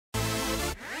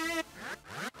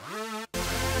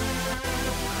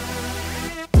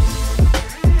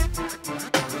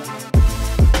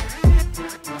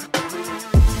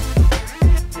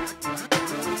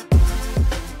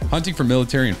Hunting for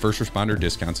military and first responder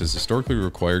discounts has historically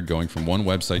required going from one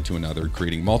website to another,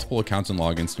 creating multiple accounts and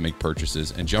logins to make purchases,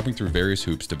 and jumping through various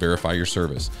hoops to verify your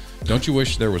service. Don't you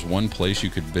wish there was one place you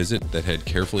could visit that had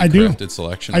carefully crafted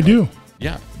selection? I do.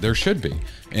 Yeah, there should be.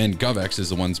 And GovX is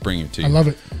the ones bringing it to you. I love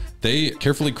it. They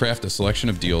carefully craft a selection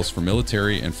of deals for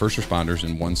military and first responders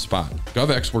in one spot.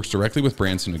 GovX works directly with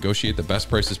brands to negotiate the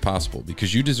best prices possible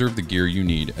because you deserve the gear you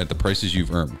need at the prices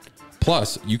you've earned.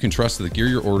 Plus, you can trust that the gear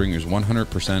you're ordering is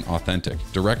 100% authentic,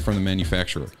 direct from the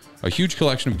manufacturer. A huge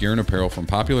collection of gear and apparel from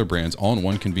popular brands all in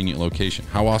one convenient location.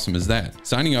 How awesome is that?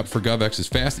 Signing up for GovX is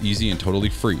fast, easy, and totally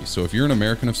free. So if you're an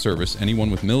American of service, anyone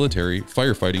with military,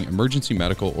 firefighting, emergency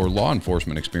medical, or law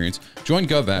enforcement experience, join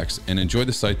GovX and enjoy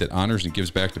the site that honors and gives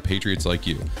back to patriots like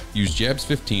you. Use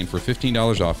JABS15 for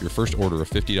 $15 off your first order of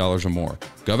 $50 or more.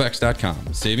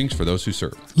 GovX.com. Savings for those who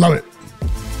serve. Love it.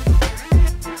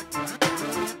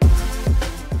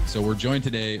 So we're joined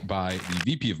today by the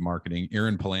VP of Marketing,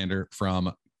 Aaron Pelander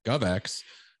from GovX.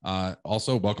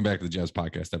 Also, welcome back to the Jazz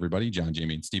Podcast, everybody. John,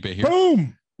 Jamie, and Stipe here.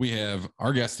 Boom. We have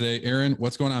our guest today, Aaron.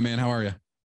 What's going on, man? How are you?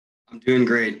 I'm doing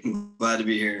great. I'm glad to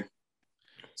be here.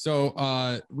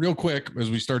 So real quick, as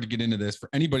we start to get into this, for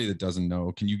anybody that doesn't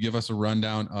know, can you give us a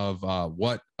rundown of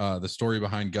what the story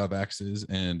behind GovX is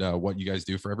and what you guys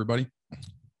do for everybody?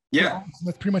 Yeah.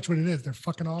 That's pretty much what it is. They're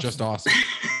fucking awesome. Just awesome.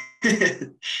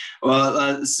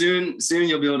 Well, soon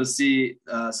you'll be able to see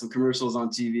some commercials on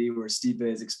TV where Stipe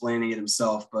is explaining it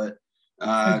himself. But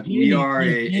we are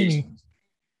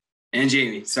and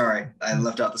Jamie. Sorry, I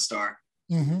left out the star.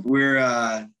 Mm-hmm. We're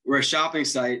a shopping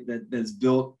site that's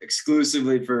built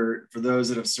exclusively for those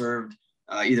that have served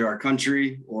either our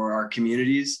country or our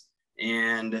communities.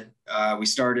 And we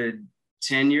started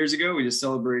 10 years ago. We just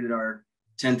celebrated our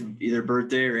 10th either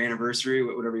birthday or anniversary,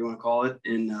 whatever you want to call it,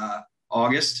 in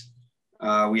August.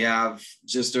 We have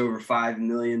just over 5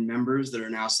 million members that are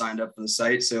now signed up for the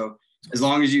site. So as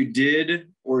long as you did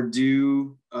or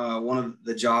do one of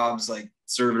the jobs like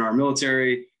serve in our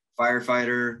military,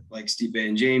 firefighter like Stipe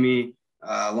and Jamie,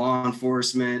 law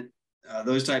enforcement,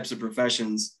 those types of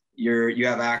professions, you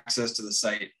have access to the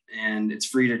site, and it's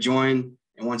free to join.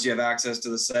 And once you have access to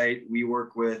the site, we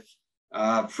work with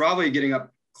probably getting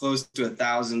up close to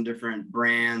 1,000 different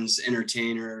brands,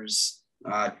 entertainers,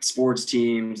 sports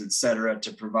teams, etc.,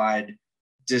 to provide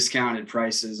discounted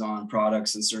prices on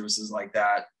products and services like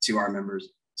that to our members.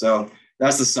 So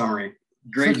that's the summary.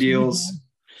 Great deals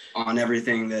on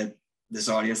everything that this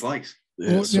audience likes.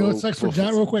 Yeah, well, you know what sucks for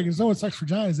John, real quick. You know what sucks for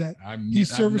John is that he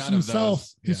services himself.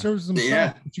 He services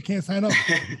himself, but you can't sign up.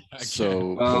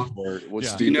 So,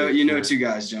 what's you know, two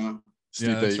guys, John. Stipe,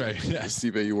 yeah, that's right. Yeah.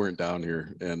 Stipe, you weren't down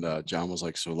here, and John was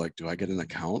like, "So, like, do I get an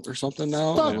account or something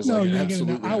now?" Fuck no, like, you're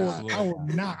getting. I will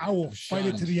not. I will fight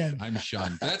it to the end. I'm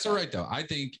shunned. That's all right though. I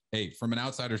think, hey, from an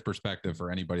outsider's perspective, for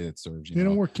anybody that serves, they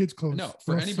don't wear kids' clothes. No,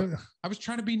 for anybody. I was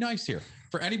trying to be nice here.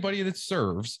 For anybody that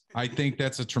serves, I think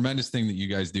that's a tremendous thing that you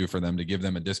guys do for them to give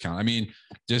them a discount. I mean,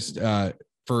 just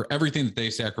for everything that they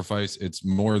sacrifice, it's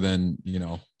more than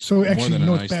So actually, you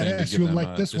know, it's badass. You'll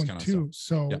like this one too.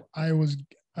 So yeah. I was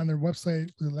on their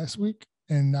website last week,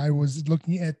 and I was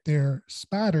looking at their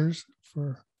spotters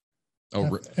for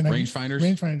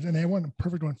rangefinders, and they want a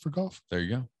perfect one for golf. There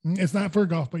you go. It's not for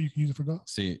golf, but you can use it for golf.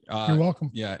 See, you're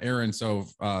welcome. Yeah, Aaron. So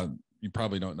you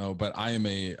probably don't know, but I am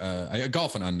I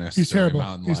golf an unnecessary. He's terrible.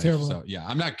 Mountain He's life, terrible. So yeah,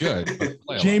 I'm not good.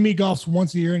 But Jamie golfs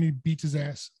once a year, and he beats his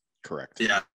ass. Correct.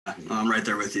 Yeah, I'm right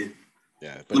there with you.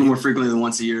 Yeah, a little more frequently than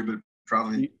once a year, but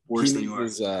probably worse than you are.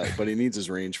 But he needs his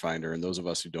rangefinder, and those of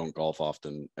us who don't golf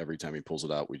often, every time he pulls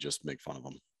it out, we just make fun of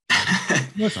him.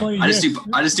 That's funny. I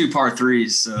just do par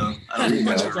threes, so I don't need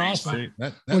much of a rangefinder.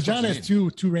 Awesome. Well, John has two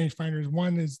rangefinders.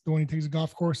 One is the one he takes a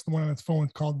golf course. The one on his phone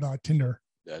is called Tinder.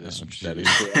 That is that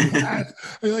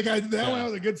one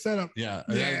was a good setup. Yeah,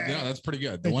 that's pretty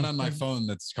good. The one on my phone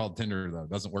that's called Tinder though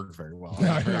doesn't work very well. You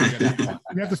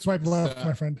have to swipe left,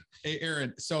 my friend. Hey,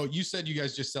 Aaron. So you said you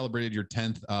guys just celebrated your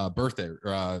 10th birthday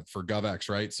for GovX,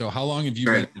 right? So how long have you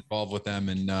been involved with them,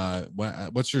 and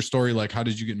what's your story like? How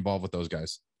did you get involved with those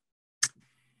guys?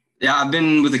 Yeah, I've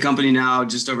been with the company now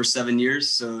just over 7 years,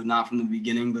 so not from the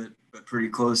beginning, but pretty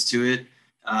close to it.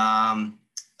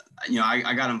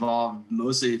 I got involved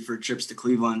mostly for trips to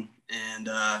Cleveland and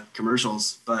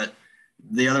commercials, but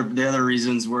the other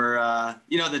reasons were,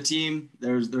 the team.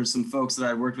 There's some folks that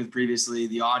I worked with previously.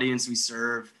 The audience we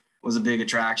serve was a big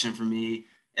attraction for me,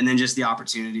 and then just the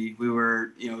opportunity. We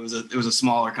were, it was a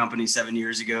smaller company 7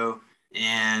 years ago,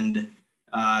 and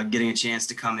getting a chance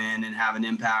to come in and have an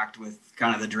impact with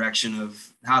kind of the direction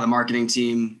of how the marketing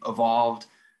team evolved,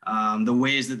 the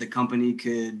ways that the company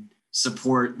could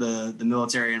support the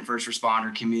military and first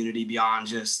responder community beyond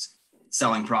just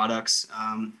selling products.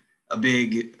 A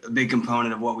big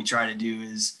component of what we try to do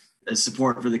is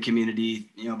support for the community,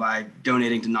 by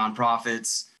donating to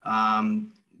nonprofits,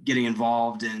 getting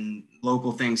involved in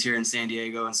local things here in San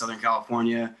Diego and Southern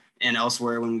California and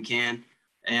elsewhere when we can.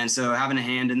 And so having a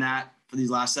hand in that for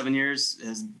these last 7 years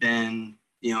has been,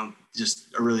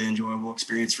 just a really enjoyable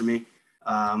experience for me.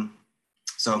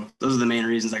 So those are the main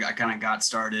reasons I kind of got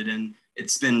started, and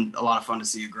it's been a lot of fun to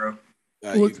see it grow.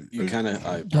 You kind of,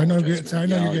 I know you're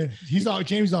good.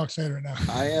 James all excited right now.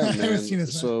 I am, man.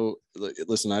 So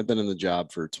listen, I've been in the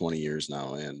job for 20 years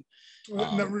now, and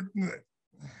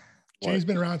James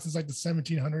been around since like the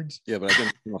 1700s. Yeah, but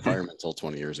I've been a fireman until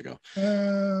 20 years ago.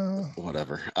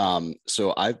 Whatever.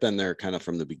 So I've been there kind of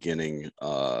from the beginning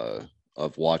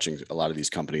of watching a lot of these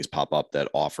companies pop up that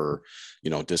offer,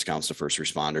 discounts to first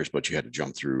responders, but you had to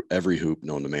jump through every hoop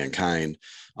known to mankind.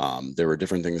 There were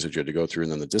different things that you had to go through,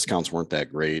 and then the discounts weren't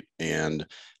that great. And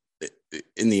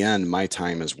in the end, my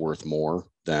time is worth more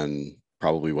than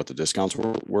probably what the discounts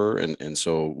were. And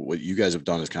so what you guys have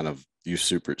done is kind of, you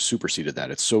superseded that.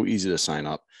 It's so easy to sign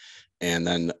up. And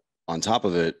then on top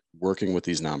of it, working with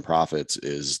these nonprofits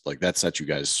is like, that sets you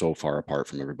guys so far apart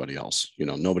from everybody else.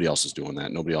 Nobody else is doing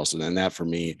that. Nobody else. And that for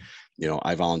me,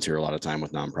 I volunteer a lot of time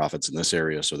with nonprofits in this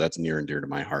area. So that's near and dear to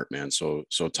my heart, man. So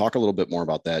talk a little bit more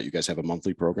about that. You guys have a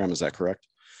monthly program. Is that correct?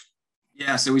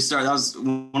 Yeah. So that was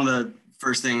one of the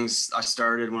first things I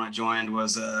started when I joined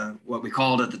was what we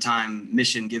called at the time,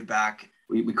 Mission Give Back.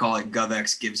 We call it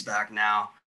GovX Gives Back now.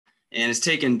 And it's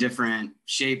taken different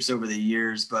shapes over the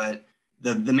years, but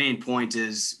the main point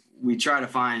is we try to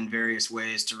find various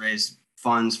ways to raise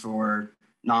funds for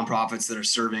nonprofits that are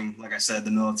serving, like I said,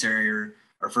 the military or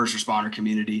first responder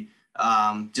community.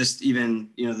 Just even,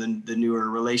 the newer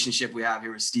relationship we have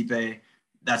here with Stipe,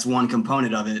 that's one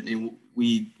component of it. And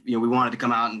we wanted to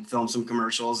come out and film some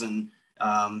commercials, and,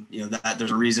 that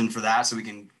there's a reason for that. So we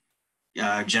can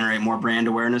generate more brand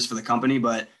awareness for the company.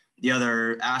 But the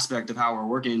other aspect of how we're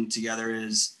working together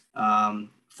is,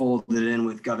 folded in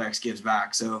with GovX Gives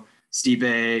Back. So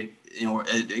Stipe,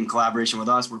 in collaboration with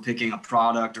us, we're picking a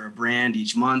product or a brand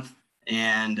each month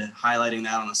and highlighting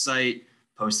that on the site,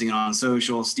 posting it on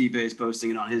social. Stipe is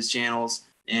posting it on his channels,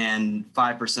 and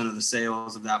 5% of the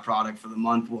sales of that product for the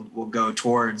month will go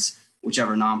towards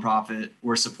whichever nonprofit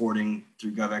we're supporting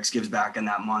through GovX Gives Back in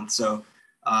that month. So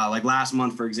like last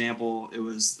month, for example, it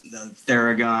was the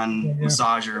Theragun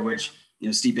massager, which,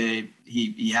 Stipe,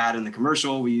 he had in the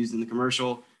commercial, we used in the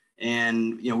commercial.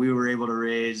 And, we were able to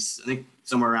raise, I think,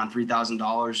 somewhere around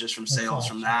 $3,000 just from sales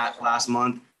from that last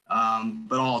month.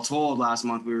 But all told, last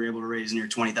month, we were able to raise near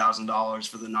 $20,000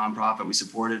 for the nonprofit we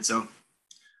supported. So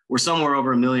we're somewhere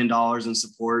over $1 million in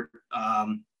support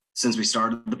since we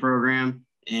started the program.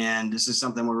 And this is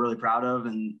something we're really proud of,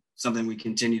 and something we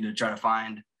continue to try to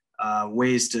find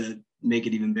ways to make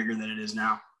it even bigger than it is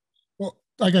now. Well,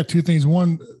 I got two things.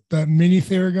 One, that mini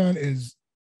Theragun is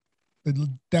the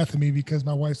death of me, because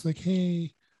my wife's like,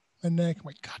 hey, my neck. I'm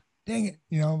like, God dang it,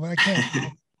 but I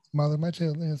can't. Mother of my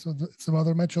children, so it's the mother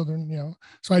of my children,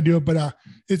 so I do it. But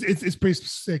it's pretty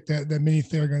sick, that mini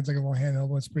Theragun. It's like a little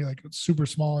handheld. It's pretty, like, it's super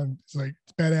small, and it's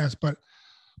badass. But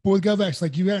with GovX,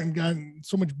 like, you haven't gotten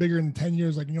so much bigger in 10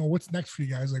 years. Like, what's next for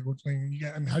you guys? Like,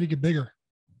 how do you get bigger?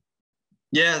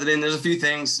 Yeah, I mean, there's a few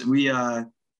things. We, like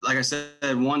I said,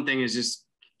 one thing is just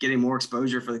getting more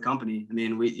exposure for the company. I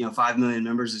mean, 5 million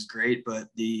members is great, but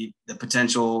the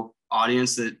potential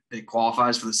audience that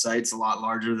qualifies for the site's a lot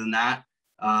larger than that.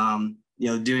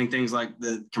 Doing things like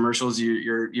the commercials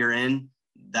you're in,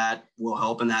 that will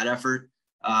help in that effort.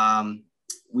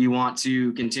 We want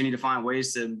to continue to find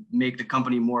ways to make the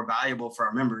company more valuable for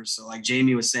our members. So like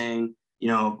Jamie was saying,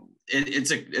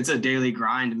 it's a daily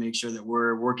grind to make sure that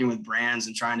we're working with brands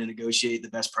and trying to negotiate the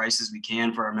best prices we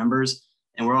can for our members.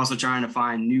 And we're also trying to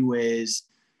find new ways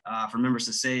for members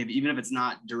to save, even if it's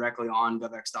not directly on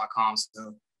govx.com.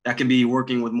 So that could be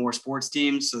working with more sports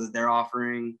teams so that they're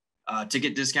offering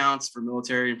ticket discounts for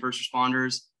military and first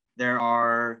responders. There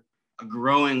are a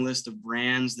growing list of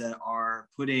brands that are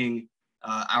putting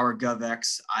our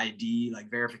GovX ID, like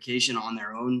verification, on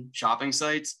their own shopping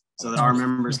sites, so that our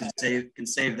members can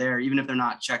save there, even if they're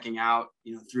not checking out,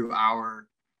 through our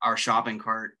shopping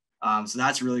cart. So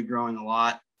that's really growing a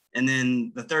lot. And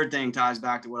then the third thing ties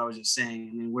back to what I was just saying.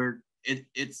 I mean,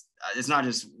 it's not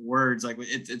just words. Like,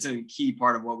 it's a key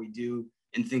part of what we do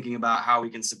in thinking about how we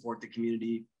can support the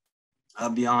community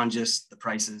beyond just the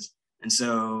prices. And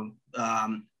so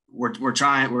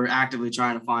we're actively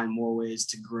trying to find more ways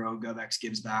to grow GovX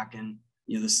Gives Back, and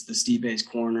the Stipe's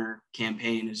Corner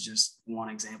campaign is just one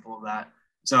example of that.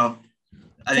 So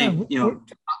I think, a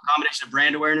combination of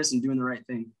brand awareness and doing the right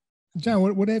thing.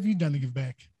 John, what have you done to give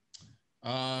back?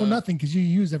 Well, nothing, because you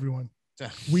use everyone.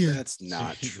 Weird. That's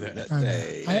not true.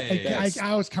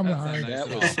 I was coming hard.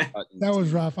 Nice that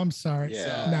was rough. I'm sorry.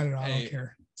 Yeah. Not at all. I don't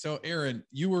care. So, Aaron,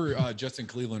 you were just in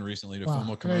Cleveland recently to film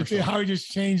a commercial. How he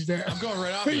just changed that. I'm going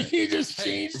right off it. He just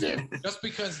changed it. Just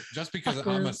because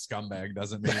I'm a scumbag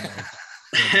doesn't mean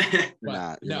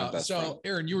no. So, friend.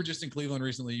 Aaron, you were just in Cleveland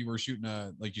recently. You were shooting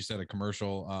like you said, a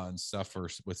commercial and stuff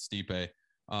with Stipe.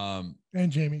 And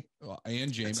Jamie. I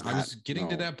was getting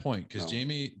to that point because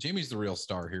Jamie's the real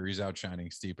star here. He's outshining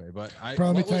Stipe. But let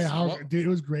me tell you how dude, it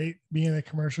was great being in a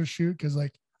commercial shoot because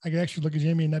like I could actually look at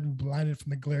Jamie and not be blinded from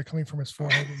the glare coming from his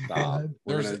forehead. He had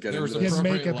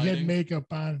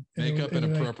makeup on. Makeup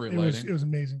and appropriate lighting. It was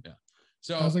amazing. Yeah.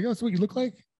 So I was like, oh, that's what you look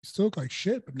like. You still look like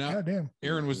shit, but goddamn.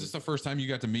 Aaron, was this the first time you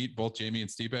got to meet both Jamie and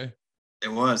Stipe?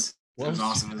 It was. It was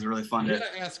awesome. It was a really fun day. I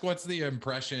gotta ask, what's the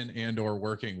impression and/or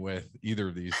working with either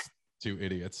of these two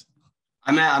idiots?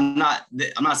 I mean, I'm not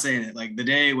saying it. Like the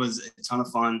day was a ton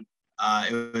of fun.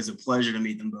 It was a pleasure to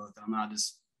meet them both.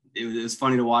 It was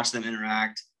funny to watch them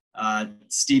interact.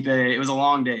 Stipe, it was a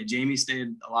long day. Jamie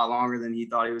stayed a lot longer than he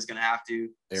thought he was going to have to.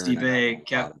 Aaron, Stipe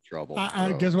kept trouble.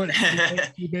 Guess what?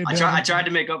 I tried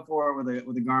to make up for it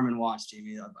with a Garmin watch,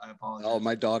 Jamie. I apologize. Oh,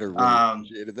 my daughter really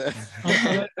appreciated that.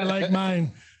 I like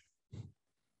mine.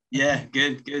 Yeah,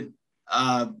 good.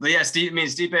 But yeah,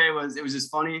 Stipe it was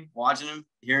just funny watching him,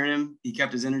 hearing him. He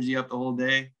kept his energy up the whole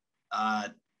day. I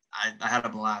had a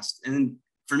blast. And then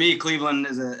for me, Cleveland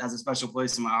has a special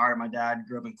place in my heart. My dad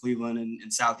grew up in Cleveland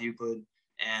in South Euclid,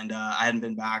 and I hadn't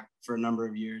been back for a number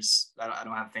of years. I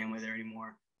don't have family there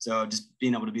anymore. So just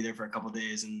being able to be there for a couple of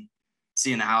days and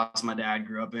seeing the house my dad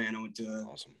grew up in, I went to an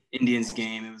Indians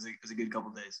game. It was a good couple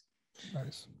of days.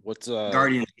 Nice. What's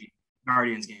Guardians game.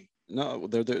 No,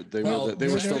 they were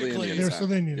still the Indians. They were still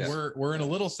the Indians. Yeah. We're in a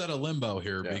little set of limbo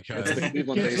here because it's the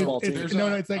Cleveland baseball team. There's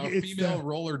a female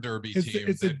roller derby team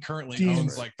that currently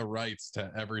owns like the rights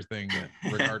to everything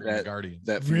regarding the Guardians.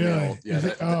 That female,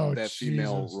 that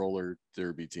female roller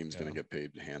derby team is going to get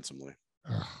paid handsomely.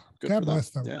 God bless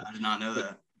them. Yeah. I did not know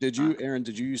that. Aaron?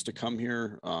 Did you used to come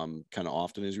here kind of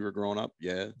often as you were growing up?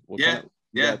 Yeah. I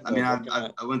mean, I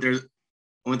went there.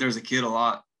 I went there as a kid a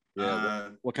lot.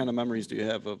 Yeah. What kind of memories do you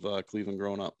have of Cleveland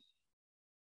growing up?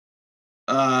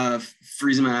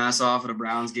 Freezing my ass off at a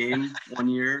Browns game one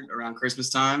year around Christmas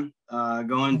time,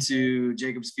 going to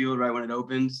Jacobs Field right when it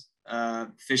opened,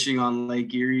 fishing on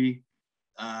Lake Erie,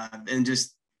 and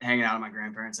just hanging out at my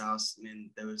grandparents' house. I mean,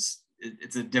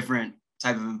 it's a different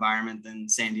type of environment than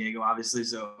San Diego, obviously.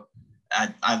 So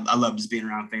I loved just being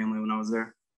around family when I was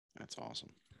there. That's awesome.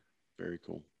 Very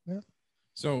cool. Yeah.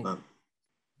 So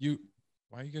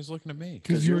why are you guys looking at me?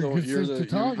 Because you started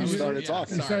talking. What do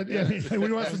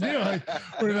you want to do? Like,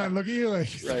 what did I look at you like?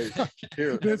 Right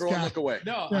here, everyone look away.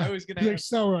 No, yeah. I was gonna.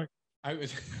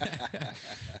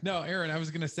 No, Aaron, I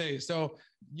was gonna say. So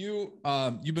you've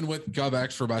been with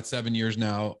GovX for about 7 years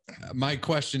now. My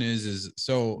question is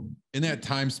so in that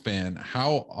time span,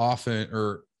 how often,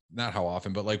 or not how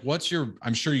often, but like,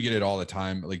 I'm sure you get it all the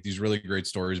time, like these really great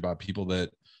stories about people that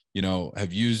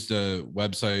have used a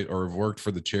website or have worked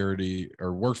for the charity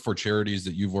or worked for charities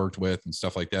that you've worked with and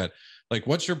stuff like that. Like,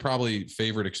 what's your probably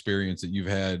favorite experience that you've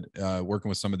had working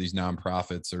with some of these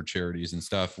nonprofits or charities and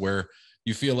stuff where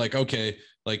you feel like, okay,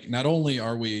 like not only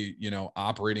are we,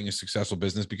 operating a successful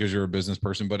business because you're a business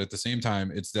person, but at the same time,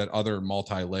 it's that other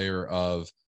multi-layer of,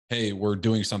 hey, we're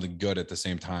doing something good at the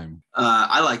same time.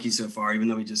 I like you so far, even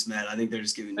though we just met. I think they're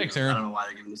just giving Thanks, you, Aaron. I don't know why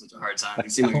they're giving you such a hard time. You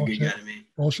seem like a good guy to me.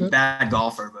 Bullshit. Bad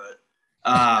golfer, but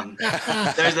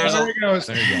there's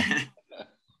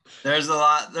a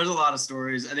lot of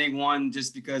stories. I think one,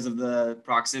 just because of the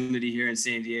proximity here in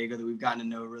San Diego that we've gotten to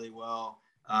know really well.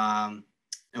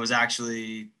 It was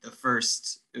actually it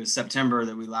was September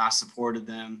that we last supported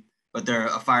them, but they're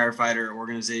a firefighter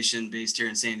organization based here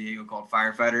in San Diego called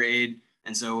Firefighter Aid.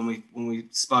 And so when we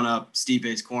spun up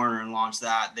Stipe's Corner and launched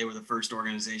that, they were the first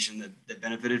organization that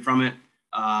benefited from it.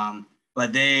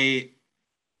 But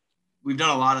we've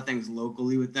done a lot of things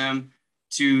locally with them.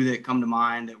 Two that come to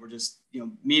mind that were just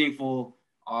meaningful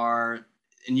are,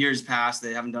 in years past,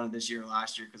 they haven't done it this year or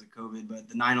last year because of COVID, but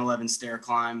the 9/11 stair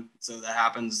climb. So that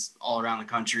happens all around the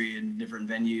country in different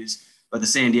venues. But the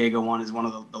San Diego one is one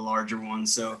of the larger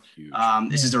ones. So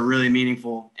it's just a really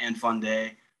meaningful and fun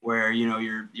day where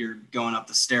you're going up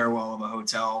the stairwell of a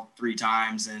hotel 3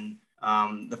 times, and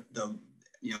the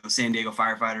San Diego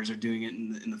firefighters are doing it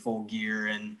in the full gear,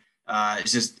 and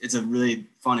it's a really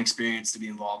fun experience to be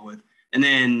involved with. And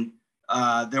then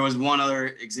there was one other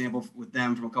example with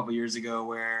them from a couple years ago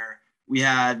where we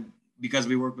had, because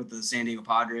we worked with the San Diego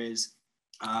Padres,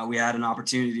 we had an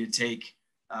opportunity to take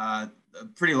a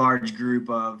pretty large group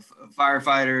of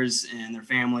firefighters and their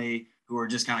family who are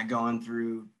just kind of going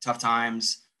through tough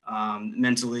times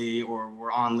mentally, or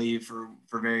were on leave for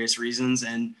various reasons.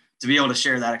 And to be able to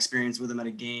share that experience with them at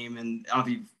a game. And I don't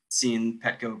know if you've seen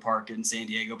Petco Park in San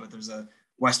Diego, but there's a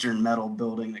Western metal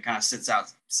building that kind of sits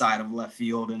outside of left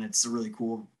field, and it's a really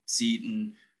cool seat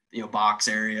and, you know, box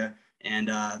area. And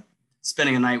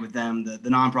spending a night with them, the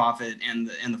nonprofit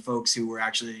and the folks who were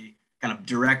actually kind of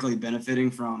directly benefiting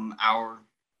from our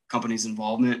company's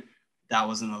involvement, that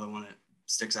was another one that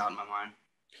sticks out in my mind.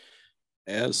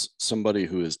 As somebody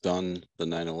who has done the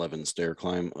 9/11 stair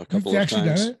climb a couple of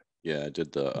times, yeah, I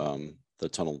did the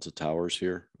tunnel to towers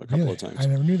here a couple of times. I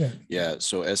never knew that. Yeah,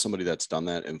 so as somebody that's done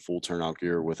that in full turnout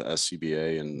gear with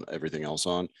SCBA and everything else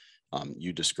on,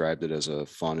 you described it as a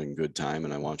fun and good time,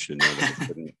 and I want you to know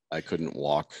that I couldn't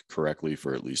walk correctly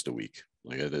for at least a week.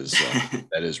 Like it is,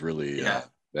 that is really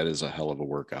that is a hell of a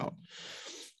workout.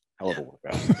 Probably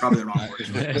the wrong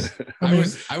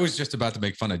word. I was just about to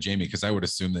make fun of Jamie because I would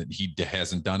assume that he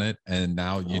hasn't done it, and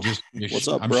now what's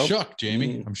up, I'm bro? shook,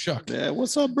 Jamie. I'm shook. Yeah,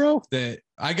 what's up, bro?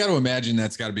 I got to imagine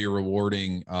that's got to be a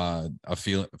rewarding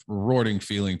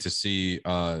feeling to see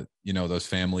you know, those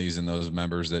families and those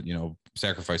members that, you know,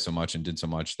 sacrificed so much and did so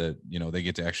much that, you know, they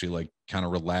get to actually like kind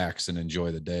of relax and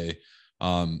enjoy the day.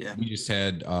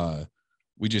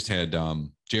 We just had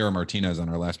J.R. Martinez on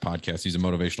our last podcast. He's a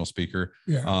motivational speaker.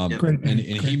 Yeah. And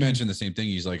he mentioned the same thing.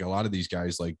 He's like, a lot of these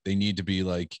guys, like, they need to be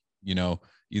like, you know,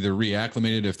 either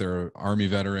reacclimated if they're an Army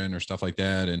veteran or stuff like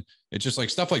that. And it's just like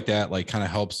stuff like that, like kind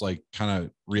of helps, like kind of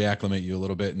reacclimate you a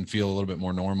little bit and feel a little bit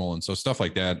more normal. And so stuff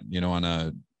like that, you know, on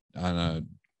a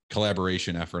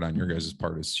collaboration effort on your guys'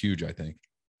 part is huge, I think.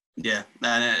 Yeah.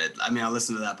 And I mean, I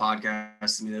listened to that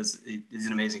podcast. I mean, he's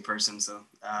an amazing person. So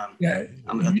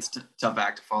that's a tough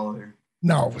act to follow here.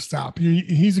 No, stop.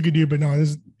 He's a good dude, but no,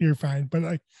 you're fine. But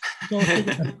like, don't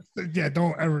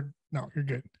ever. No, you're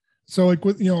good. So like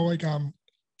with, you know, like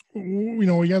you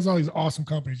know, he has all these awesome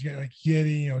companies. You got like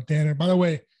Yeti, you know, Danner. By the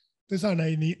way, this is how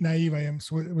naive I am.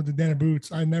 So with the Danner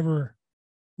boots, I never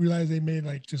realized they made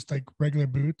like just like regular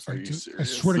boots. Like I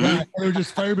swear to God, they were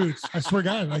just fire boots. I swear to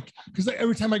God, like because like,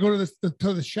 every time I go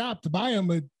to the shop to buy them,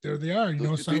 like, there they are. You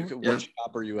know, so what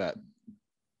shop are you at?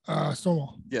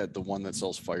 Stonewall. Yeah, the one that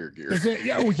sells fire gear.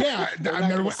 Yeah, well, yeah. I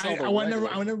never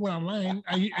went online.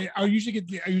 I usually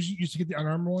used to get the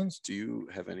Under Armour ones. Do you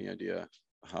have any idea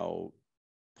how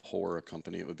poor a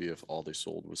company it would be if all they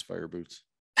sold was fire boots?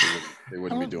 They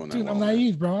wouldn't be doing that. Dude, I'm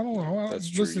naive, bro. I don't know. That's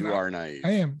true. You are naive.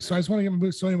 I am. So I just want to get my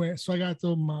boots. So anyway, so I got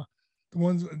them. The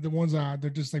ones they're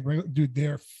just like regular. Dude,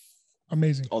 they're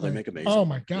amazing. Oh, they make amazing. Oh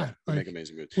my God, yeah, they make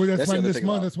amazing boots. Well, that's why this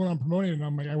month. That's what I'm promoting, and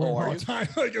I'm like, I wear them all the time.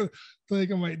 like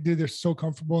I'm like, dude, they're so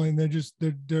comfortable, and they're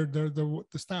the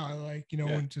style I like, you know.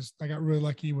 And just I got really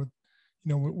lucky with,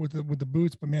 you know, with the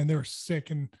boots. But man, they were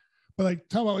sick. But like,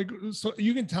 tell me, like, so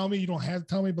you can tell me, you don't have to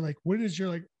tell me, but like, what is your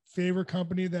like favorite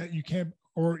company that you can't,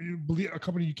 or you believe, a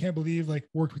company you can't believe like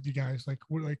worked with you guys? Like,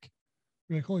 what, like,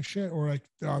 you're like, holy shit, or like,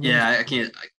 I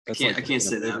can't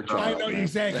say that. I know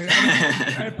exactly.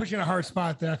 I put you in a hard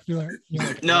spot there. I feel like, you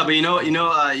know, no, but you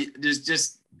know,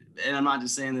 just, and I'm not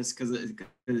just saying this because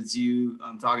it's you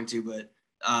I'm talking to, but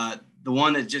the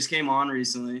one that just came on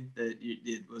recently,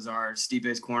 it was our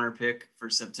Stipe's corner pick for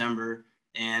September,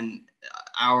 and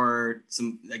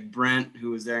some like Brent,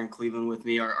 who was there in Cleveland with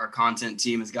me, our content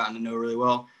team has gotten to know really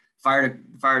well. Fire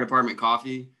department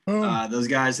coffee. Those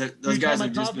guys have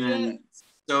just been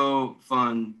so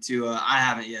fun to. I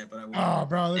haven't yet, but I will. Oh,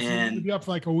 bro, it'll be up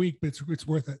for like a week, but it's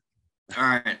worth it. All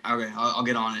right, okay, I'll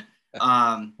get on it.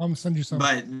 I'm gonna send you some.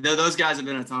 But those guys have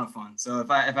been a ton of fun. So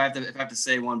if I have to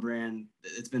say one brand,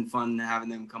 it's been fun having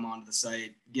them come onto the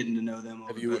site, getting to know them.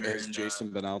 Has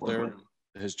Jason been out there?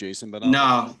 Has Jason been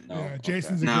out there? No. Yeah,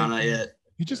 Jason's not yet.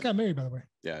 He just got married, by the way.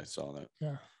 Yeah, I saw that.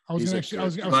 Yeah. I was going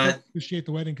to appreciate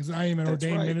the wedding because I am an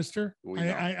ordained minister.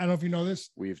 I don't know if you know this.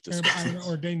 We've discussed I'm an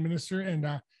ordained minister,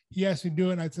 and he asked me to do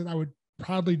it, and I said I would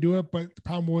probably do it, but the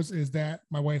problem is that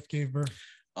my wife gave birth.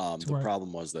 The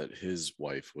problem was that his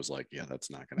wife was like, "Yeah, that's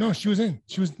not gonna." No, happen. she was in.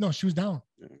 She was down.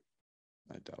 Yeah,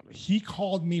 I doubt it. He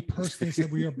called me personally and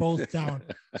said we are both down.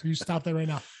 So you stop that right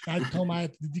now. I told him I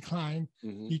had to decline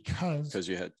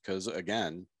because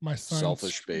again, my son,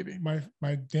 selfish baby,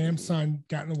 my damn son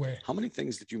got in the way. How many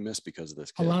things did you miss because of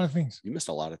this kid? A lot of things. You missed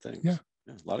a lot of things. Yeah,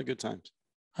 a lot of good times.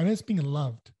 I miss being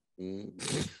loved.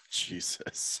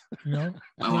 Jesus. You know,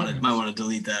 might want to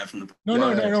delete that from the. No,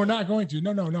 we're not going to.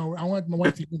 No. I want my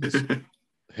wife to do this.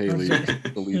 Haley,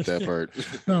 delete that part. He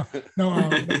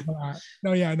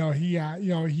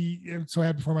so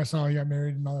happy for myself. He got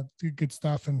married and all that good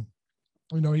stuff, and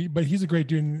you know, but he's a great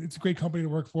dude. And it's a great company to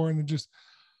work for, and just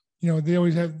they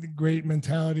always have the great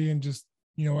mentality and just,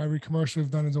 every commercial we've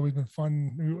done has always been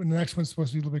fun. And the next one's supposed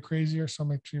to be a little bit crazier. So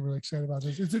I'm actually really excited about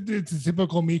this. It's a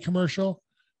typical me commercial.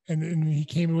 And he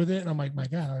came with it. And I'm like, my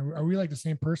God, are we like the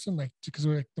same person? Like, because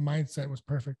the mindset was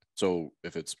perfect. So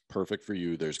if it's perfect for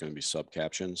you, there's going to be sub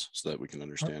captions so that we can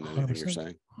understand anything you're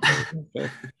saying.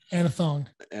 And a thong.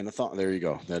 There you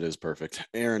go. That is perfect.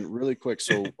 Aaron, really quick.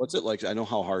 So what's it like? I know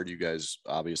how hard you guys,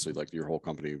 obviously, like your whole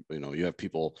company, you have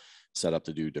people set up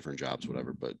to do different jobs,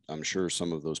 whatever, but I'm sure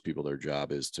some of those people, their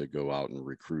job is to go out and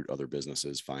recruit other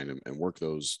businesses, find them and work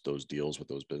those deals with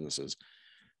those businesses.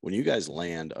 When you guys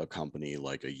land a company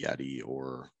like a Yeti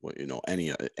or any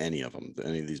of them,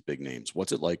 any of these big names,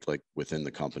 what's it like within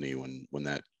the company when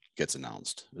that gets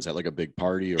announced? Is that like a big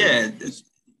party? Or it's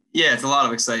a lot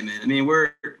of excitement. I mean,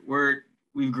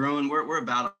 we've grown. We're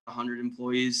about 100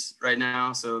 employees right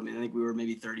now. So I think we were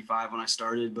maybe 35 when I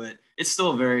started, but it's still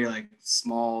a very like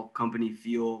small company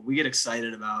feel. We get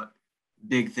excited about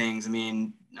big things. I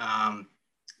mean,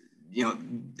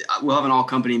 we'll have an all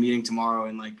company meeting tomorrow,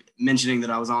 and like mentioning that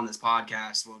I was on this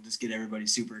podcast will just get everybody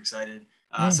super excited.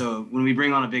 So when we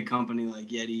bring on a big company like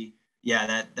Yeti,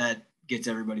 that gets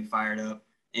everybody fired up.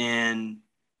 And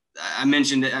I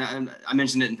mentioned it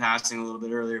in passing a little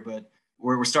bit earlier, but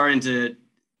we're starting to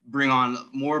bring on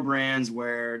more brands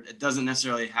where it doesn't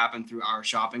necessarily happen through our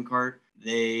shopping cart.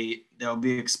 They'll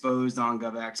be exposed on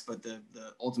GovX, but the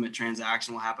ultimate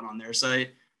transaction will happen on their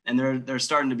site. And there's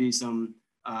starting to be some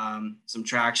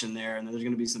traction there, and there's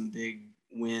going to be some big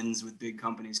wins with big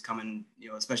companies coming,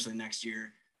 especially next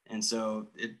year. And so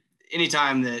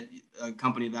anytime that a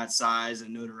company of that size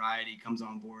and notoriety comes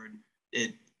on board,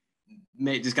 it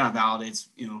just kind of validates,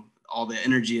 all the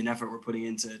energy and effort we're putting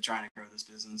into trying to grow this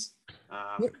business.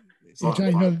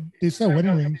 They sell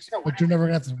wedding rings, but you're never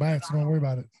going to have to buy it, so don't worry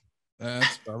about it.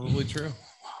 That's probably true.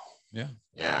 Yeah.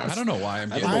 I don't know why I'm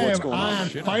getting I'm on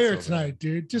fire tonight,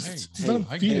 dude. Just let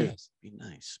him feed it. Be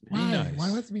nice, man. Why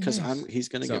let's be nice? Because he's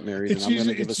going to get married and I'm going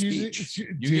to give a speech.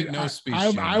 You get no speech.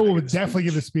 I will definitely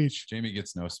give a speech. Jamie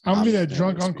gets no speech. I'm going to be that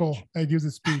drunk uncle that gives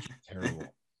a speech. Terrible.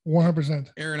 100%.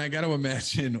 Aaron, I got to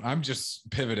imagine, I'm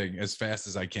just pivoting as fast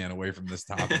as I can away from this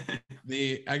topic.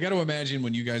 I got to imagine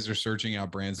when you guys are searching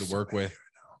out brands to work with.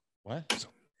 What?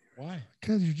 Why?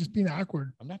 Because you're just being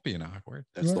awkward. I'm not being awkward.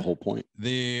 That's the whole point.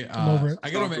 I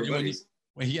got to imagine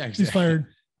when exactly. He's fired.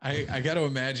 I got to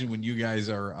imagine when you guys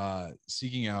are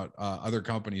seeking out other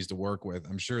companies to work with,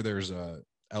 I'm sure there's a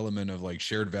element of like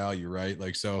shared value, right?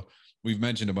 Like, so we've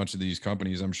mentioned a bunch of these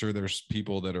companies. I'm sure there's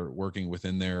people that are working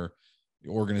within their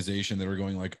organization that are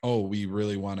going like, oh, we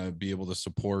really want to be able to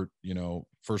support,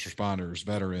 first responders,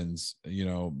 veterans,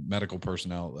 medical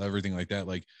personnel, everything like that.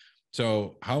 Like,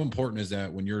 so how important is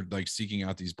that when you're like seeking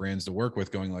out these brands to work with,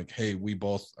 going like, hey, we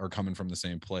both are coming from the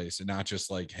same place, and not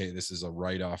just like, hey, this is a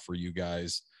write-off for you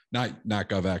guys, not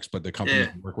GovX, but the company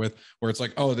you work with, where it's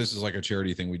like, oh, this is like a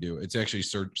charity thing we do. It's actually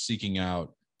seeking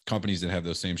out companies that have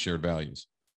those same shared values.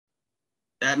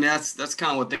 I mean, that's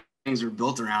kind of what things are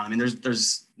built around. I mean,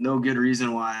 there's no good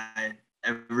reason why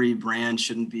every brand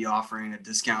shouldn't be offering a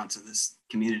discount to this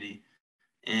community,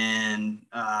 and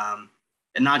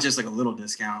not just like a little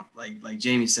discount. Like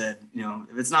Jamie said,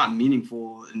 if it's not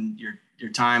meaningful and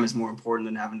your time is more important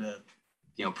than having to,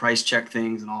 price check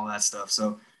things and all that stuff.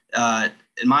 So,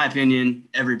 in my opinion,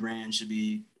 every brand should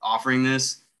be offering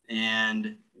this,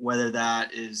 and whether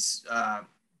that is,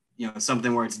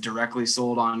 something where it's directly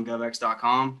sold on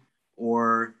govx.com,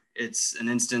 or it's an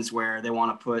instance where they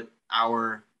want to put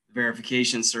our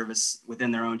verification service within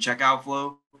their own checkout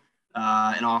flow,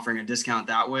 and offering a discount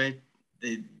that way.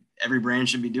 Every brand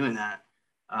should be doing that.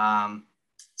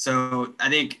 So I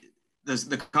think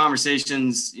the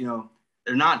conversations,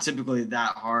 they're not typically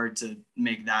that hard to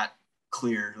make that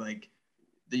clear. Like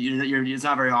it's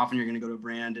not very often you're going to go to a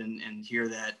brand and hear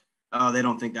that, oh, they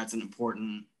don't think that's an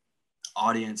important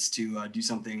audience to do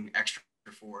something extra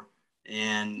for.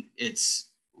 And it's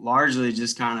largely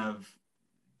just kind of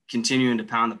continuing to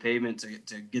pound the pavement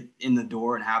to get in the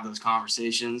door and have those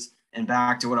conversations. And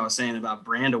back to what I was saying about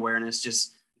brand awareness,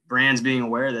 just brands being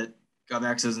aware that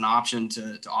GovX is an option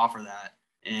to offer that.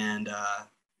 And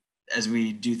as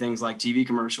we do things like TV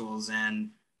commercials and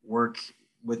work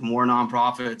with more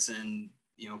nonprofits and,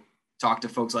 talk to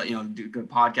folks like, do good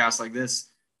podcasts like this,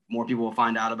 more people will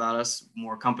find out about us.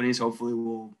 More companies hopefully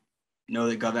will know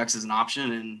that GovX is an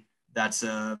option, and that's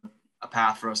a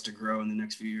path for us to grow in the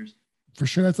next few years. For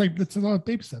sure. That's a lot of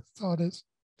baby steps. That's all it is.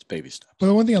 It's baby steps. But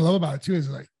the one thing I love about it too is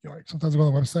like, like sometimes I go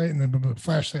on the website and then the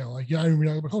flash sale, like, I didn't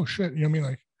realize, like, oh shit, you know what I mean?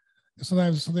 Like,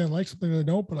 Sometimes something I like, something I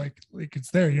don't, but like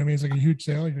it's there. You know what I mean? It's like a huge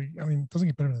sale. I mean, it doesn't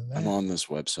get better than that. I'm on this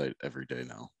website every day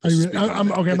now.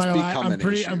 I'm okay. I'm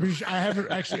pretty sure I have it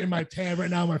actually in my tab right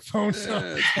now on my phone.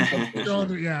 So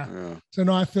yeah. So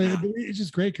no, I feel it's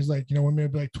just great because like, you know, when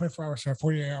maybe like 24-hour sale,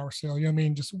 48-hour sale, you know what I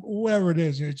mean? Just whatever it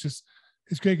is, you know,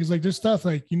 it's great because like there's stuff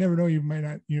like you never know you might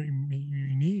not you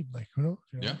need, like, who knows?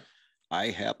 You know? Yeah. I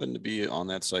happened to be on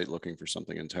that site looking for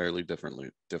something entirely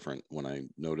different when I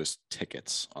noticed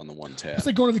tickets on the one tab. It's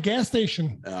like going to the gas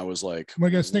station. And I was like, I'm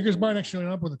gonna get a Snickers bar next to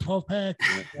up with a 12-pack,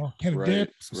 can of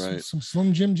dip, some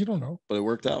Slim Jims. You don't know. But it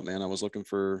worked out, man. I was looking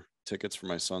for tickets for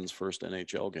my son's first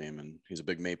NHL game, and he's a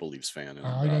big Maple Leafs fan.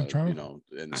 And, you know,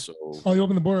 and so. Oh, you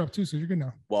opened the border up too, so you're good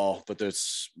now. Well, but in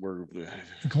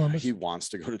Columbus. He wants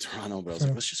to go to Toronto, but I was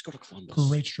like, let's just go to Columbus.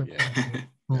 Great strip club.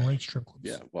 Great strip club.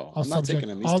 Yeah, well, I'm not taking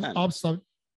him. He's 10.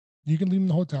 You can leave him in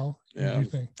the hotel. Yeah,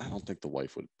 I don't think the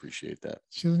wife would appreciate that.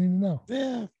 She doesn't even know.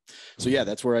 Yeah. So yeah,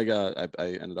 that's where I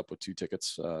ended up with 2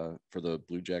 tickets for the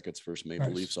Blue Jackets versus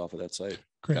Maple Leafs off of that site.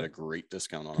 Great. Got a great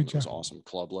discount on them. It was awesome.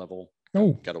 Club level.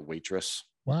 Oh. Got a waitress.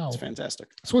 Wow. It's fantastic.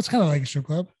 So it's kind of like a strip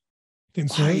club.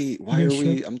 Why are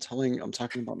we? I'm talking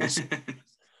about myself.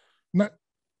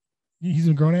 He's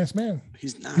a grown ass man.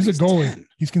 He's not. He's a goalie. 10.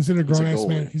 He's considered a grown ass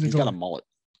man. He's got a mullet.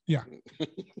 Yeah.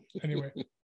 Anyway.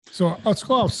 So let's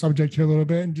go off subject here a little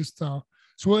bit and just so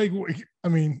like, I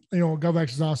mean, you know,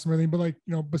 GovX is awesome and everything, but like,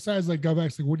 you know, besides like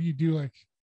GovX, like what do you do, like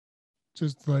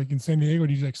just like in San Diego?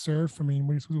 Do you like surf? I mean,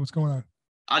 what's going on?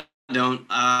 I don't.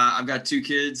 I've got 2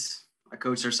 kids. I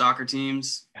coach their soccer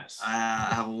teams. Yes. I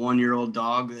have a 1-year-old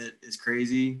dog that is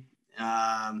crazy.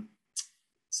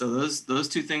 So those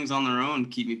 2 things on their own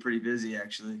keep me pretty busy,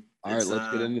 actually. All right,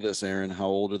 let's get into this, Aaron. How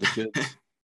old are the kids?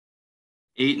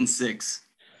 8 and 6.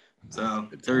 So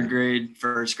 3rd grade,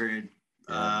 1st grade,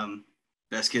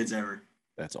 best kids ever.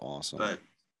 That's awesome. But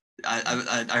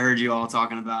I heard you all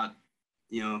talking about,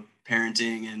 you know,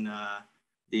 parenting and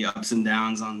the ups and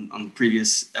downs on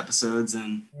previous episodes,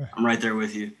 and I'm right there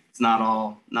with you. It's not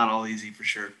all easy for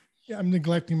sure. Yeah, I'm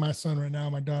neglecting my son right now,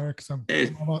 my daughter, because I'm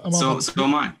so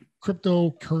am I.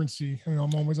 Cryptocurrency. I mean,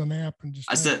 I'm always on the app and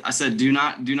just. I said, do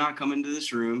not come into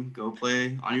this room. Go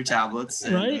play on your tablets.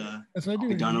 And, right. That's what I do.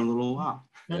 Be done in a little while.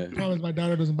 My problem is my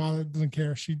daughter doesn't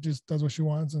care. She just does what she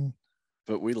wants.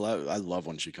 But I love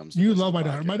when she comes. You love my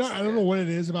daughter. My daughter, I don't know what it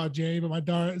is about Jamie, but my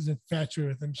daughter is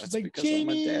infatuated with him. She's like,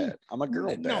 Jamie. I'm a dad. I'm a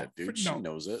girl dad, dude. She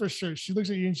knows it. For sure. She looks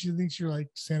at you and she thinks you're like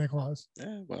Santa Claus.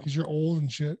 Yeah, well. Because you're old and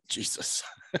shit. Jesus.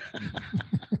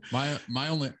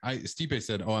 Stipe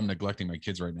said, "Oh, I'm neglecting my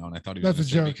kids right now," and I thought he was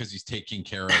saying because he's taking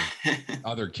care of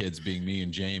other kids, being me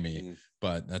and Jamie.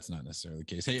 But that's not necessarily the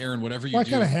case. Hey, Aaron, whatever you do, I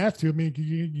kind of have to. I mean,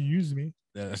 you use me.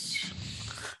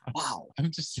 Wow.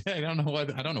 I'm just saying, I don't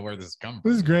know where this is coming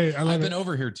from. This is great. I've been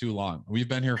over here too long. We've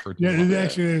been here for too long. It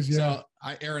actually is. Yeah.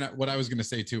 So Aaron, what I was going to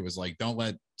say too was like, don't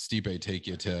let Stipe take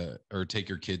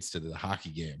your kids to the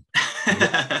hockey game.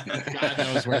 God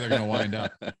knows where they're going to wind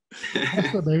up.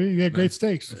 That's good, baby. You get great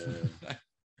steaks.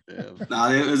 Yeah.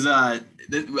 No, it was, I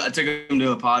took him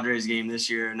to a Padres game this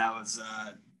year, and that was,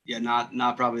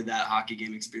 not probably that hockey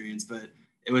game experience, but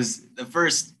it was the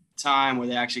first time where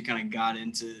they actually kind of got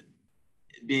into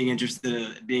being interested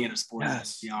in being in a sport.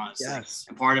 Yes. To be honest. Yes.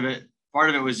 And part of it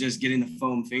was just getting the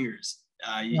foam fingers.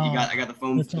 I got the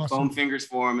foam fingers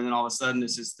for him, and then all of a sudden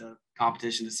it's just a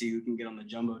competition to see who can get on the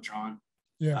jumbotron.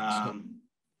 Yeah.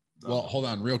 Well, hold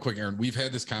on real quick, Aaron. We've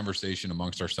had this conversation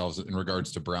amongst ourselves in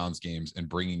regards to Browns games and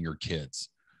bringing your kids.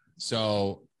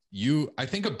 So I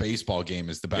think a baseball game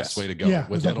is the best way to go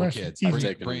with little kids.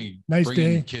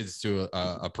 Bringing kids to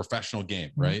a professional game,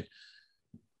 right?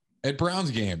 At Browns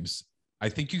games, I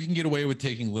think you can get away with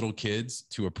taking little kids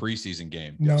to a preseason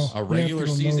game. No, a regular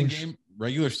season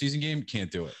game can't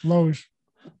do it. Loge.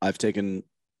 I've taken.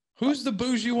 Who's the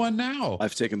bougie one now?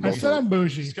 I've taken both. I said I'm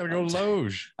bougie. He's got to go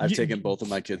Loge. I've taken both of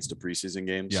my kids to preseason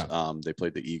games. Yeah. They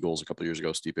played the Eagles a couple of years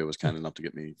ago. Stipe was kind enough to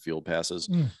get me field passes,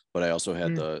 but I also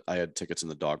had I had tickets in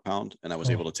the dog pound, and I was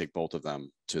able to take both of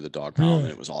them to the dog pound, and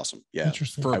it was awesome. Yeah.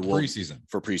 Interesting. For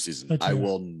preseason. I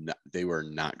will not, they were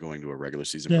not going to a regular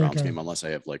season Browns game unless I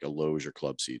have like a Loge or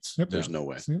club seats. Yep. There's no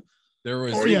way. There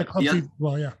was. Club seats.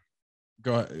 Well, yeah.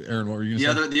 Go ahead, Aaron. What were you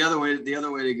going to say? The other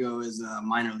way to go is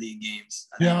minor league games.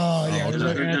 There's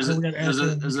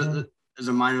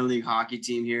a minor league hockey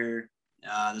team here.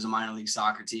 There's a minor league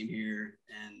soccer team here,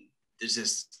 and there's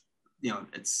just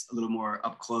it's a little more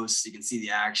up close. You can see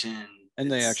the action,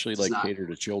 and they actually cater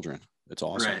to children. It's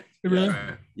awesome. Right. Really?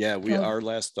 Yeah. Our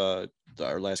last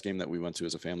game that we went to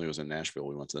as a family was in Nashville.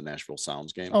 We went to the Nashville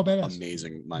Sounds game. Oh, badass.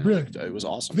 Amazing minor league. It was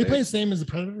awesome. They play the same as the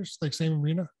Predators, like same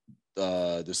arena.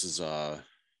 This is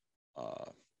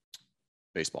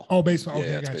Baseball. Oh, baseball. Yeah,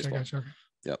 Okay, it's gotcha. baseball. Gotcha. Okay.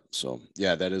 Yep. So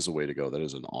yeah, that is a way to go. That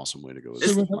is an awesome way to go.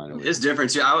 It's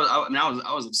different too.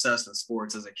 I was obsessed with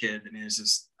sports as a kid. I mean, it's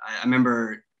just I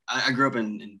remember I grew up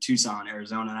in Tucson,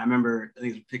 Arizona, and I remember I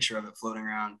think there's a picture of it floating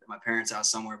around at my parents' house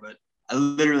somewhere. But I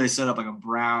literally set up like a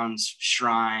Browns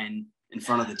shrine in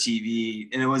front of the TV,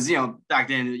 and it was back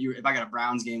then if I got a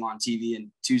Browns game on TV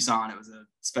in Tucson, it was a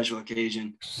special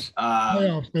occasion.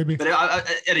 Maybe. But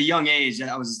at a young age,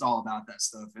 I was just all about that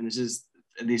stuff, and it's just,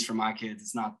 at least for my kids,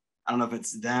 it's not. I don't know if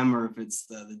it's them or if it's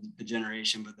the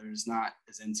generation, but they're just not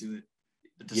as into it.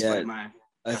 But despite my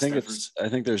I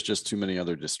think there's just too many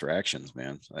other distractions,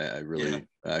 man. I really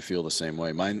feel the same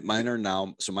way. Mine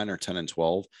are 10 and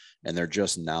 12, and they're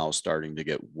just now starting to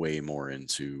get way more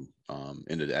into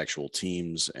the actual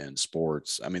teams and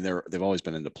sports. I mean, they've always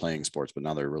been into playing sports, but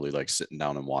now they're really like sitting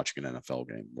down and watching an NFL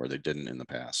game where they didn't in the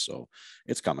past. So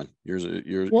it's coming. Yours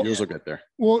will get there.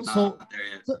 Well, so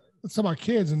it's about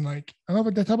kids, and like I don't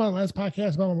know if I talked about the last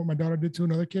podcast about what my daughter did to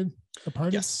another kid at a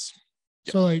party. Yes.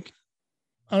 Yep. So like.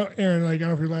 Aaron, like I don't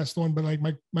know if you're the last one, but like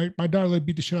my daughter like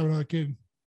beat the shit out of another kid,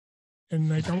 and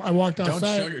like I walked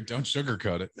outside. Don't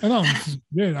sugarcoat it. I know, this is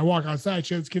good. I walk outside.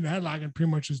 She had this kid in a headlock and pretty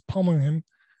much just pummeling him,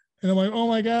 and I'm like, oh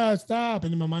my god, stop!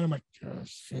 And in my mind, I'm like,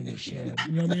 just finish it.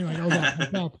 You know what I mean? Like I was like,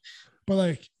 stop. But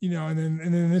like and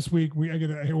then this week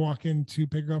I walk in to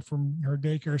pick her up from her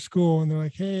daycare school, and they're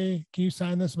like, hey, can you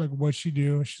sign this? I'm like, what'd she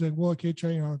do? And she's like, well, okay, try.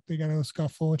 They got in a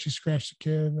scuffle, and she scratched the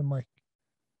kid. And I'm like,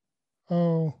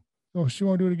 oh, she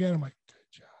won't do it again. I'm like, good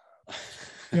job.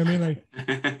 You know what I mean?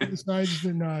 Like, so I just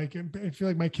didn't know. I feel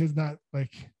like my kid's not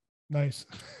like nice,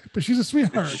 but she's a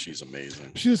sweetheart. She's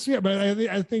amazing. She's a sweetheart, but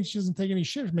I think she doesn't take any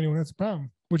shit from anyone. That's the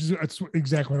problem. That's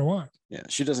exactly what I want. Yeah,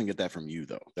 she doesn't get that from you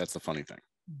though. That's the funny thing.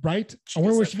 Right? I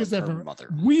wonder where she gets that from. Mother.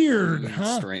 Weird,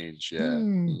 huh? Strange. Yeah.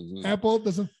 Mm-hmm. Apple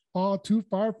doesn't fall too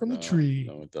far from the tree.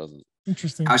 No, it doesn't.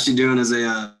 Interesting. How's she doing as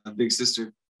a big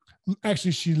sister?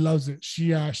 Actually, she loves it.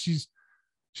 She's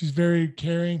very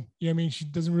caring. You know what I mean? She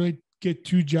doesn't really get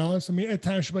too jealous. I mean, at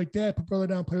times she'll be like, Dad, put brother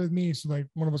down, play with me. So like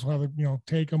one of us will have to,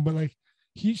 take him. But like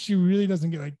she really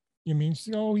doesn't get like, you know what I mean?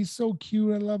 She's like, oh, he's so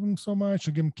cute. I love him so much.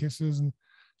 She'll give him kisses, and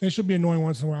then she'll be annoying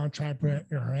once in a while and try and put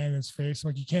her hand in his face. I'm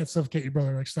like, you can't suffocate your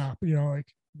brother. Like, stop. Like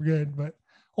we're good. But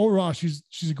overall, she's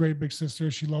a great big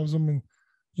sister. She loves him,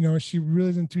 and she really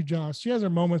isn't too jealous. She has her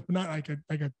moments, but not like a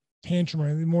tantrum or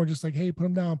anything. More just like, hey, put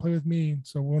him down, play with me.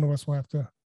 So one of us will have to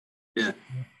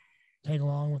tag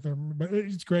along with her, but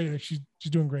it's great. Like she's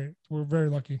doing great. We're very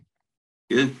lucky.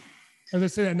 Good. As I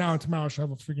say that now, and tomorrow she'll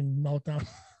have a freaking meltdown.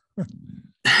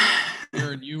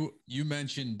 Aaron, you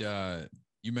mentioned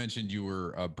you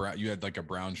were you had like a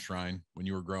brown shrine when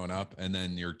you were growing up, and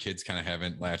then your kids kind of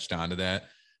haven't latched onto that.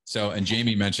 So, and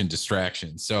Jamie mentioned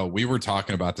distractions. So we were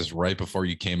talking about this right before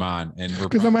you came on, and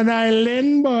because I'm an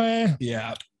island boy.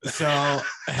 Yeah. So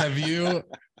do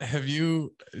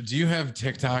you have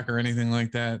TikTok or anything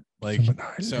like that? Like,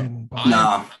 so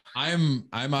no, I'm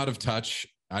out of touch.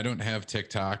 I don't have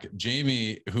TikTok.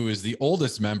 Jamie, who is the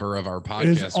oldest member of our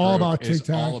podcast, is all about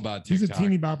TikTok. All about TikTok. He's a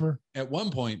teeny bopper. At one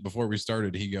point before we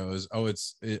started, he goes, "Oh,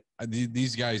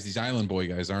 these guys, these Island Boy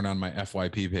guys, aren't on my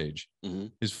FYP page. Mm-hmm.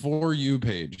 His For You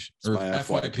page or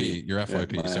FYP. Your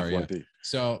FYP. Yeah, sorry. FYP. Yeah.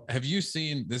 So, have you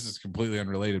seen? This is completely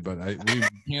unrelated, but we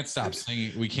can't stop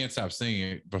singing. We can't stop singing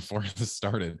it before this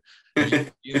started.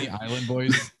 Have you seen the Island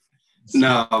Boys?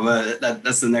 No, but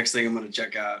that's the next thing I'm going to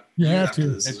check out. You have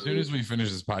to. As soon as we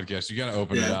finish this podcast, you got to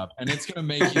open it up, and it's going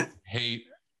to make you hate.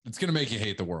 It's going to make you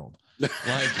hate the world. Like,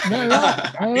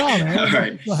 I don't know, man. All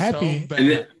right. I'm so happy.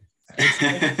 So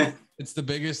it's the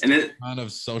biggest amount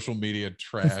of social media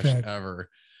trash ever.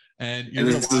 And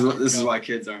this is why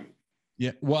kids aren't.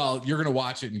 Yeah, well, you're gonna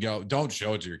watch it and go, don't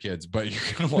show it to your kids, but you're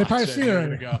gonna watch it.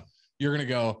 You're gonna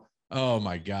go, oh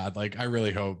my god! Like, I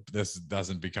really hope this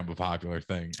doesn't become a popular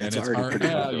thing. And it's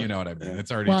already you know what I mean.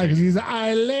 It's already. Why? Because he's an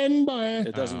island boy.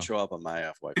 It doesn't show up on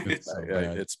my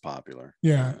FYP. It's popular.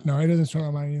 Yeah, no, it doesn't show up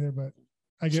on mine either. But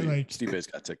I get Stipe's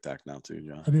got TikTok now too,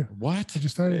 John. I do. What? I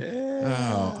just started.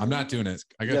 Oh, I'm not doing it.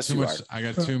 I got too much. I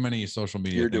got too many social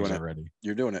media things already.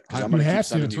 You're doing it. I'm gonna keep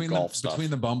sending you golf stuff.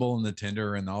 Between the Bumble and the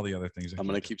Tinder and all the other things. I'm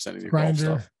gonna keep sending you Grindr, golf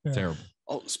stuff. Yeah. Terrible.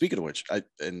 Oh, speaking of which,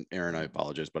 and Aaron, I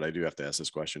apologize, but I do have to ask this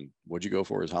question. What'd you go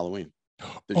for as Halloween?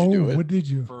 Did you do it? What did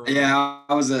you? Yeah,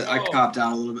 I copped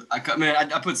out a little bit. I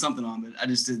put something on, but I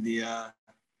just did the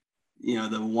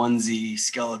the onesie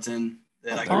skeleton.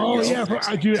 That I I want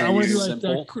to do like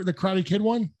the Karate Kid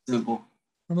one. Simple.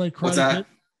 I'm like Karate What's that? Kid.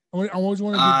 I always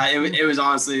wanted to it was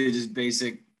honestly just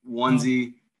basic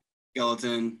onesie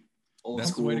skeleton, old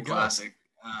school classic.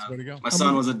 That's the way to go. My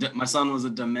son was a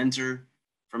Dementor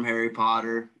from Harry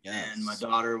Potter, and my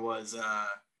daughter was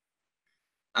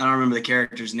I don't remember the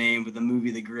character's name, but the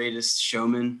movie The Greatest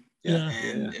Showman. Yeah.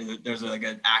 And there's like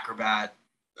an acrobat,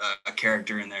 a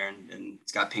character in there, and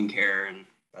it's got pink hair, and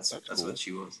that's cool. What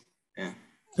she was. Yeah.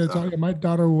 That's all. My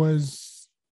daughter was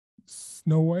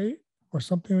Snow White or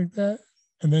something like that,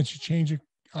 and then she changed it.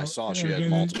 I saw she had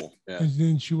multiple. Yeah. And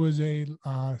then she was a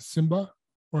Simba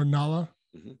or Nala,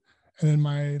 and then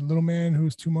my little man, who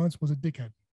was 2 months, was a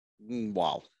dickhead.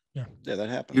 Wow. Yeah. Yeah, that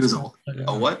happened. He was a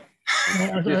what?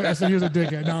 I said he was a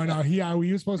dickhead. No,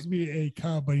 he was supposed to be a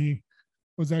cub, but he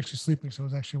was actually sleeping, so it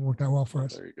was actually worked out well for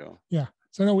us. There you go. Yeah.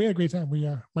 So no, we had a great time.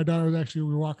 My daughter was actually,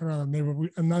 we were walking around the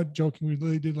neighborhood. I'm not joking. We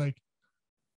literally did like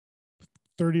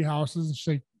 30 houses, and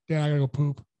she's like, "Dad, I gotta go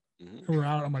poop." And we're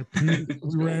out. I'm like, we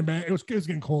ran back. It was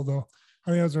getting cold though.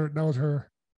 I think that was her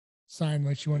sign,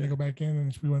 like she wanted to go back in,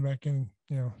 and we went back in.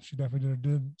 You know, she definitely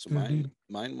did. So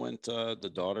mine went.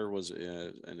 The daughter was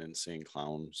an insane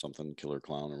clown, something killer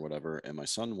clown or whatever, and my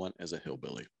son went as a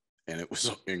hillbilly, and it was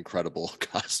an incredible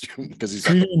costume because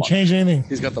he didn't change anything.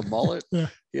 He's got the mullet. Yeah,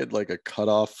 he had like a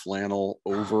cutoff flannel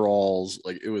overalls.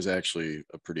 Like it was actually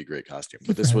a pretty great costume.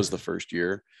 But this was the first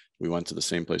year we went to the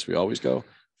same place we always go.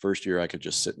 First year I could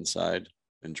just sit inside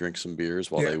and drink some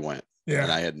beers while they went. Yeah.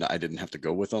 And I didn't have to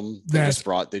go with them. They just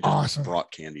brought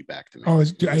candy back to me. Oh,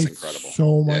 it's incredible.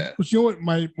 So much. Yeah. You know what?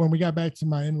 When we got back to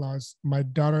my in-laws, my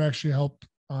daughter actually helped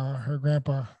her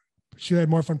grandpa. She had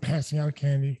more fun passing out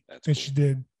candy than she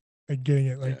did like getting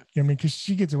it. Like, I mean, because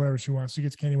she gets it whatever she wants. She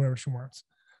gets candy whatever she wants.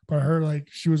 But her, like,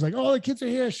 she was like, "Oh, the kids are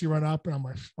here." She ran up, and I'm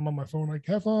on my phone, like,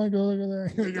 "Have fun, go look at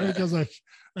that." Because like,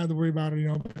 I had to worry about it, you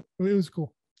know. But it was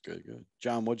cool. Good.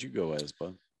 John, what'd you go as,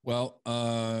 bud? Well,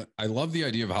 I love the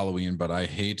idea of Halloween, but I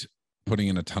hate putting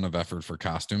in a ton of effort for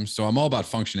costumes. So I'm all about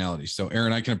functionality. So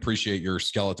Aaron, I can appreciate your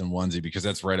skeleton onesie because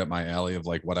that's right up my alley of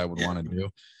like what I would want to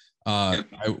do. I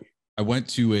went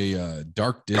to a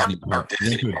dark Disney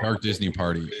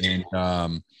party, and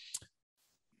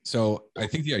so I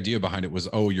think the idea behind it was,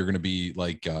 you're going to be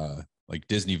like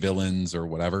Disney villains or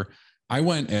whatever. I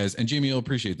went as, and Jamie, you'll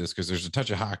appreciate this because there's a touch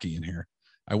of hockey in here.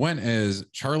 I went as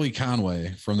Charlie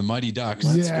Conway from the Mighty Ducks.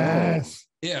 Yes.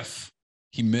 If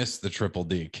he missed the triple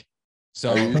deke.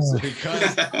 So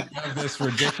because I have this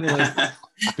ridiculous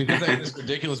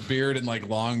beard and like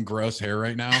long, gross hair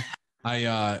right now,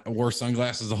 I wore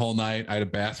sunglasses the whole night. I had a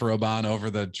bathrobe on over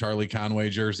the Charlie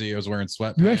Conway jersey. I was wearing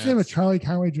sweatpants. You actually have a Charlie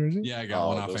Conway jersey? Yeah, I got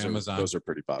one off Amazon. Those are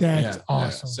pretty popular. That's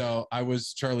awesome. Yeah. So I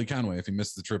was Charlie Conway if he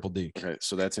missed the triple deke. Okay,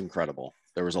 so that's incredible.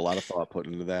 There was a lot of thought put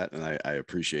into that, and I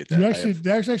appreciate that.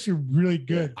 That's actually really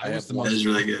good. That is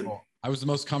really good. I was the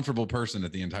most comfortable person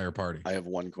at the entire party. I have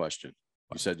one question.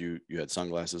 You said you had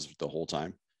sunglasses the whole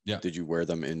time. Yeah. Did you wear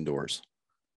them indoors?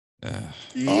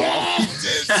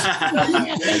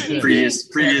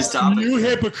 Previous topic. You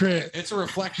hypocrite. It's a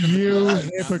reflection. You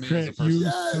hypocrite. You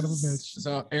son of a bitch.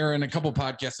 So Aaron, a couple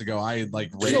podcasts ago, I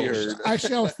raged.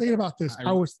 Actually, I was thinking about this.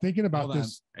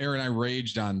 Aaron, I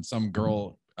raged on some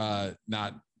girl,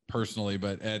 not personally,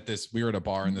 but we were at a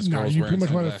bar and this girl was wearing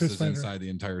sunglasses inside the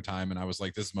entire time. And I was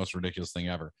like, this is the most ridiculous thing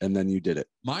ever. And then you did it.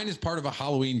 Mine is part of a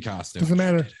Halloween costume. Doesn't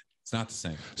matter. It's not the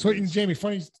same. So Jamie,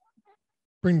 funny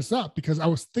bring this up because I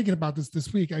was thinking about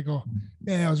this week. I go,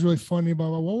 man, I was really funny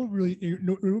about what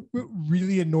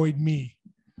really annoyed me.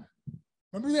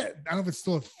 Remember that? I don't know if it's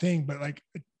still a thing, but like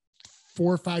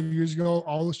 4 or 5 years ago,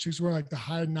 all those chicks were like the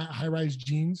high-rise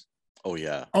jeans. Oh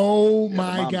yeah. Oh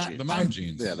my God. The mom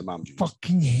jeans. Yeah, the mom jeans.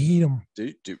 Fucking hate them.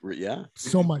 Yeah.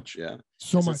 So much. Yeah.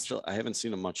 So much. I haven't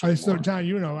seen them much. John,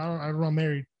 you know, I don't know, I'm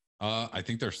married. I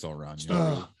think they're still around.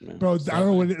 Bro, I don't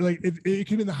know what it could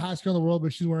have been the hottest girl in the world,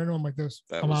 but she's wearing them like this.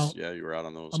 I'm out. Yeah, you were out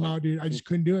on those. I'm out, dude. I just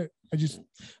couldn't do it.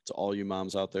 To all you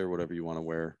moms out there, whatever you want to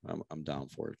wear, I'm down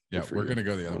for it. Yeah, we're gonna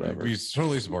go the other way. We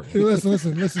totally support it.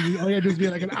 Listen. All you gotta do is be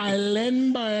like an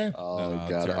island boy. Oh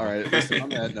God! All right. Listen, on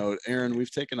that note, Aaron, we've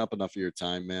taken up enough of your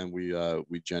time, man. We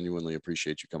genuinely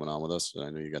appreciate you coming on with us. I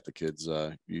know you got the kids.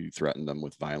 You threatened them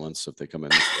with violence if they come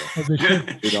in. So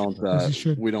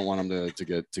we don't want them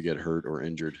to get hurt or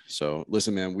injured. So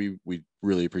listen, man, we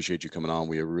really appreciate you coming on.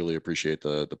 We really appreciate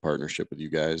the partnership with you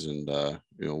guys, and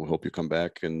we hope you come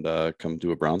back and come do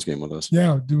a Browns game with us.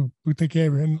 Yeah, we take care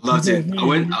of it. And love it.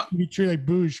 We treat like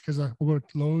bouge because we'll go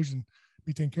to Lowe's and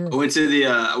we take care of it. I went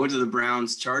to the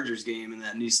Browns Chargers game in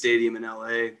that new stadium in LA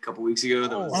a couple weeks ago.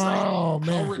 That was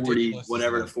man, 40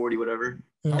 whatever to 40 whatever.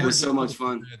 Yeah. It was so much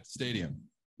fun. Stadium.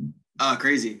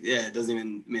 Crazy. Yeah, it doesn't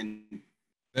even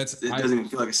doesn't even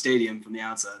feel like a stadium from the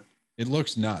outside. It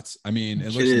looks nuts. I mean,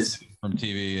 it looks from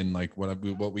TV and like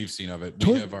what we've seen of it.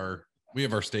 We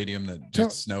have our stadium that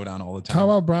gets snowed on all the time. How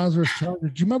about Browns versus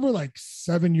Chargers? Do you remember like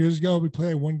 7 years ago we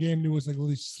played one game and it was like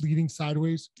really sleeting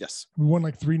sideways? Yes. We won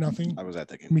like 3-0. I was at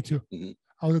that game. Me too. Mm-hmm.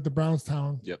 I was at the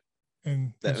Brownstown. Yep.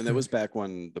 And that was back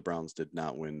when the Browns did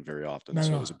not win very often,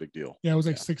 so it was a big deal. Yeah, it was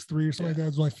like 6-3 or something like that. It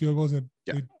was only field goals.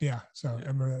 So I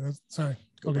remember that. Sorry.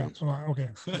 Go okay. Browns. Okay.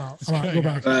 I'm out. Go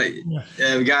back.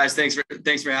 Guys, thanks for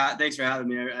having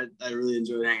me. I really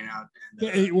enjoyed hanging out.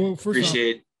 And,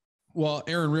 appreciate. Well,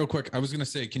 Aaron, real quick, I was going to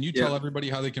say, can you tell everybody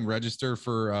how they can register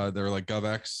for their like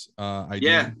GovX ID?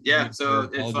 Yeah. So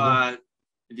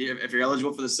if you're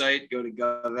eligible for the site, go to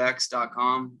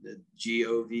govx.com,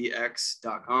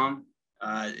 govx.com.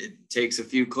 It takes a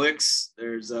few clicks.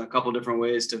 There's a couple different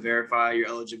ways to verify your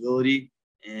eligibility,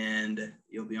 and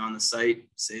you'll be on the site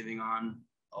saving on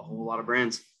a whole lot of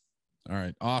brands. All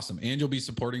right. Awesome. And you'll be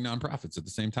supporting nonprofits at the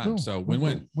same time. So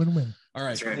win-win. Win-win. All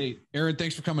right. Hey, Aaron,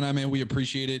 thanks for coming on, man. We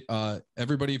appreciate it.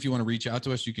 Everybody, if you want to reach out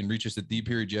to us, you can reach us at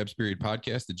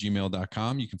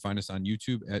the_Jabs_podcast@gmail.com. You can find us on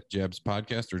YouTube at Jabs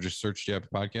Podcast, or just search Jabs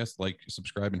Podcast, like,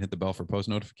 subscribe, and hit the bell for post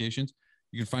notifications.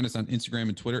 You can find us on Instagram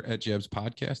and Twitter at Jabs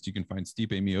Podcast. You can find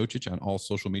Stipe Miocic on all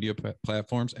social media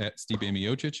platforms at Stipe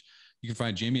Miocic. You can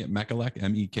find Jamie at Mekalek,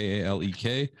 Mekalek.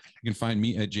 You can find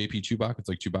me at JP Chubak. It's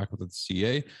like Chubak with a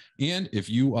CA. And if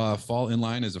you fall in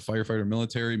line as a firefighter,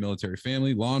 military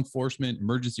family, law enforcement,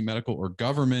 emergency medical, or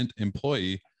government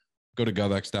employee, go to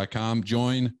govx.com,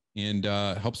 join, and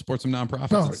help support some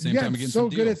nonprofits at the same time. So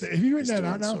good at that. Have you written that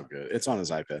out now? So good. It's on his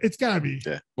iPad. It's got to be.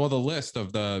 Yeah. Well, the list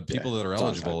of the people that are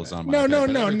eligible is on my No.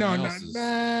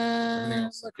 iPad.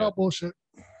 Call bullshit.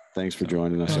 Thanks for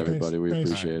joining us, everybody. We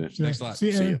appreciate it. Yeah. Thanks a lot.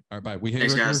 See you. All right, bye. We hate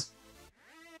Thanks, guys.